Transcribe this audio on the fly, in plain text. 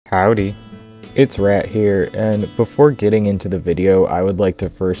Howdy, it's Rat here, and before getting into the video, I would like to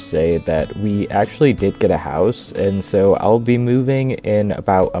first say that we actually did get a house, and so I'll be moving in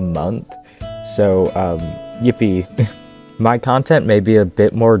about a month, so, yippee. My content may be a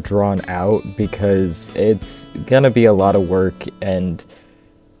bit more drawn out because it's gonna be a lot of work, and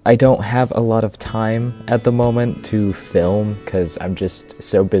I don't have a lot of time at the moment to film because I'm just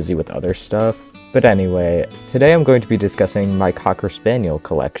so busy with other stuff. But anyway, today I'm going to be discussing my Cocker Spaniel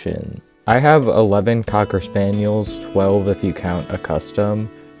collection. I have 11 Cocker Spaniels, 12 if you count a custom,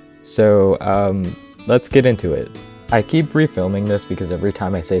 so let's get into it. I keep refilming this because every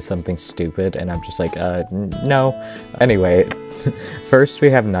time I say something stupid and I'm just like, no. Anyway, first we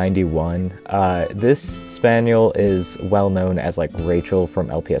have 91. This Spaniel is well known as like Rachel from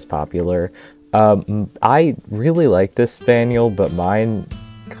LPS Popular. I really like this Spaniel, but mine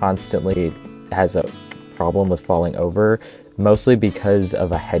constantly has a problem with falling over, mostly because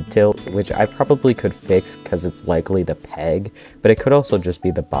of a head tilt, which I probably could fix because it's likely the peg, but it could also just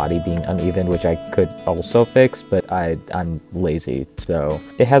be the body being uneven, which I could also fix, but I'm lazy, so.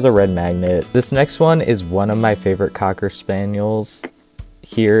 It has a red magnet. This next one is one of my favorite Cocker Spaniels.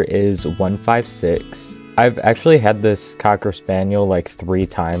 Here is 156. I've actually had this Cocker Spaniel like 3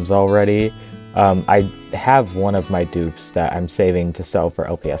 times already. I have one of my dupes that I'm saving to sell for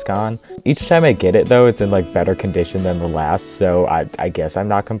LPS Con. Each time I get it though, it's in like better condition than the last, so I guess I'm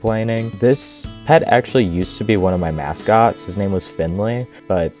not complaining. This pet actually used to be one of my mascots. His name was Finley,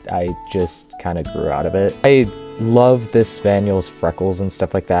 but I just kind of grew out of it. I love this Spaniel's freckles and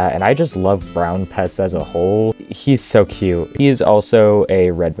stuff like that, and I just love brown pets as a whole. He's so cute. He is also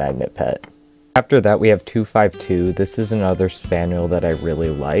a red magnet pet. After that, we have 252. This is another Spaniel that I really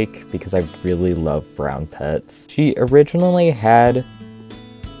like because I really love brown pets. She originally had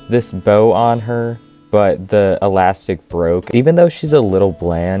this bow on her, but the elastic broke. Even though she's a little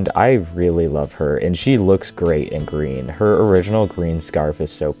bland, I really love her, and she looks great in green. Her original green scarf is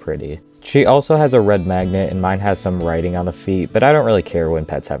so pretty. She also has a red magnet, and mine has some writing on the feet, but I don't really care when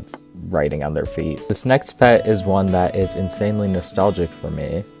pets have writing on their feet. This next pet is one that is insanely nostalgic for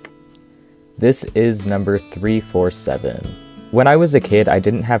me. This is number 347. When I was a kid, I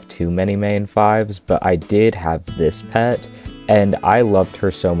didn't have too many main 5s, but I did have this pet, and I loved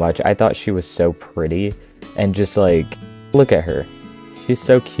her so much. I thought she was so pretty, and just like, look at her. She's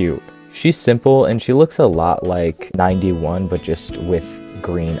so cute. She's simple, and she looks a lot like 91, but just with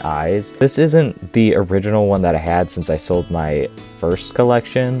green eyes. This isn't the original one that I had since I sold my first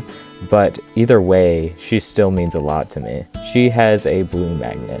collection, but either way, she still means a lot to me. She has a blue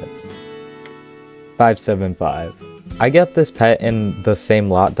magnet. 575. I got this pet in the same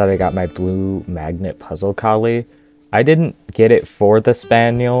lot that I got my blue magnet puzzle collie. I didn't get it for the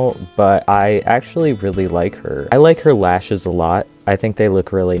Spaniel, but I actually really like her. I like her lashes a lot. I think they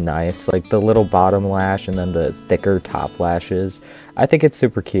look really nice, like the little bottom lash and then the thicker top lashes. I think it's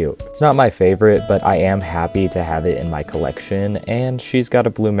super cute. It's not my favorite, but I am happy to have it in my collection, and she's got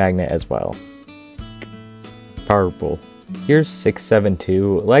a blue magnet as well. Purple. Here's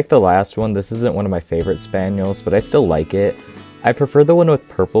 672. Like the last one, this isn't one of my favorite Spaniels, but I still like it. I prefer the one with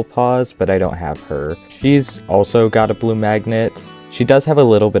purple paws, but I don't have her. She's also got a blue magnet. She does have a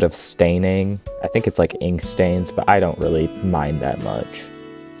little bit of staining. I think it's like ink stains, but I don't really mind that much.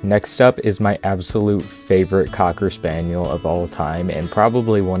 Next up is my absolute favorite Cocker Spaniel of all time, and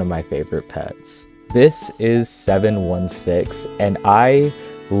probably one of my favorite pets. This is 716, and I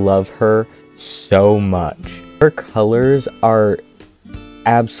love her so much. Her colors are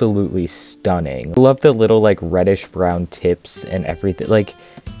absolutely stunning. I love the little like reddish brown tips and everything. Like,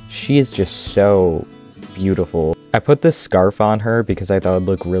 she is just so beautiful. I put this scarf on her because I thought it would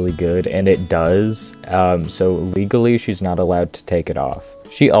look really good, and it does. So legally she's not allowed to take it off.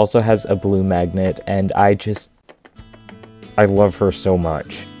 She also has a blue magnet, and I love her so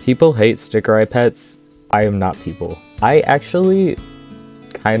much. People hate sticker eye pets. I am not people. I actually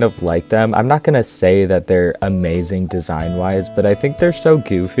kind of like them. I'm not gonna say that they're amazing design wise, but I think they're so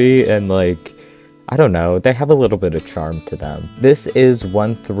goofy and like, I don't know, they have a little bit of charm to them. This is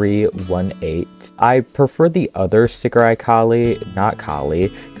 1318. I prefer the other sticker eye collie, not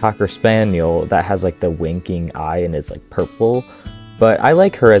collie, Cocker Spaniel that has like the winking eye and is like purple, but I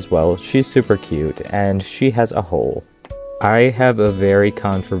like her as well. She's super cute, and she has a hole. I have a very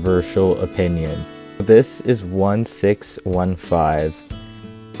controversial opinion. This is 1615.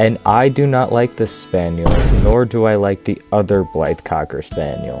 And I do not like this Spaniel, nor do I like the other Blythe Cocker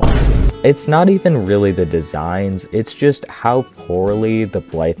Spaniel. It's not even really the designs, it's just how poorly the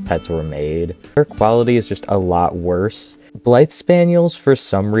Blythe pets were made. Their quality is just a lot worse. Blythe Spaniels, for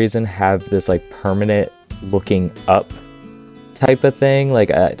some reason, have this like permanent looking up type of thing, like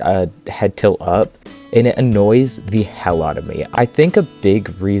a head tilt up, and it annoys the hell out of me. I think a big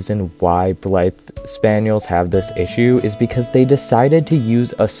reason why Blythe Spaniels have this issue is because they decided to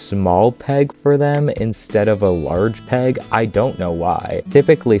use a small peg for them instead of a large peg. I don't know why.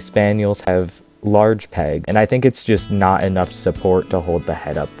 Typically Spaniels have large peg, and I think it's just not enough support to hold the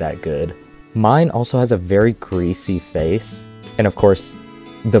head up that good. Mine also has a very greasy face, and of course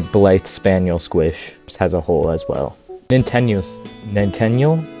the Blythe Spaniel squish has a hole as well. Nintendo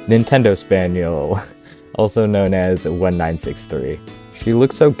Spaniel, also known as 1963. She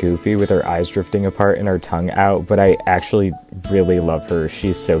looks so goofy with her eyes drifting apart and her tongue out, but I actually really love her.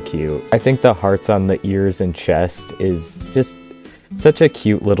 She's so cute. I think the hearts on the ears and chest is just such a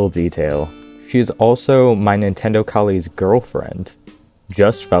cute little detail. She is also my Nintendo Collie's girlfriend.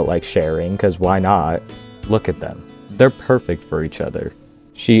 Just felt like sharing, because why not? Look at them. They're perfect for each other.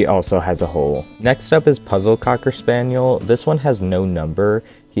 She also has a hole. Next up is Puzzle Cocker Spaniel. This one has no number.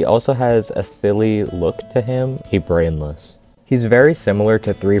 He also has a silly look to him. He's brainless. He's very similar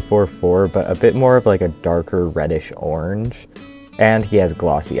to 344, but a bit more of like a darker reddish orange. And he has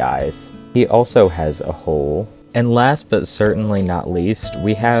glossy eyes. He also has a hole. And last but certainly not least,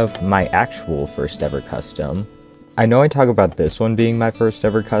 we have my actual first ever custom. I know I talk about this one being my first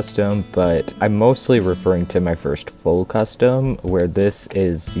ever custom, but I'm mostly referring to my first full custom, where this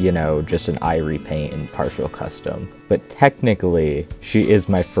is, you know, just an eye repaint and partial custom. But technically, she is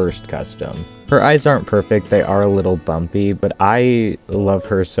my first custom. Her eyes aren't perfect, they are a little bumpy, but I love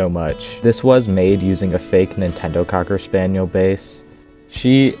her so much. This was made using a fake Nintendo Cocker Spaniel base.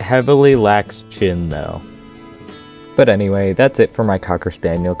 She heavily lacks chin though. But anyway, that's it for my Cocker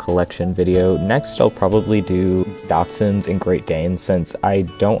Spaniel collection video. Next, I'll probably do Dachshunds and Great Danes since I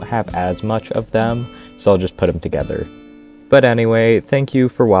don't have as much of them, so I'll just put them together. But anyway, thank you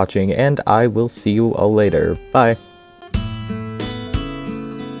for watching, and I will see you all later. Bye!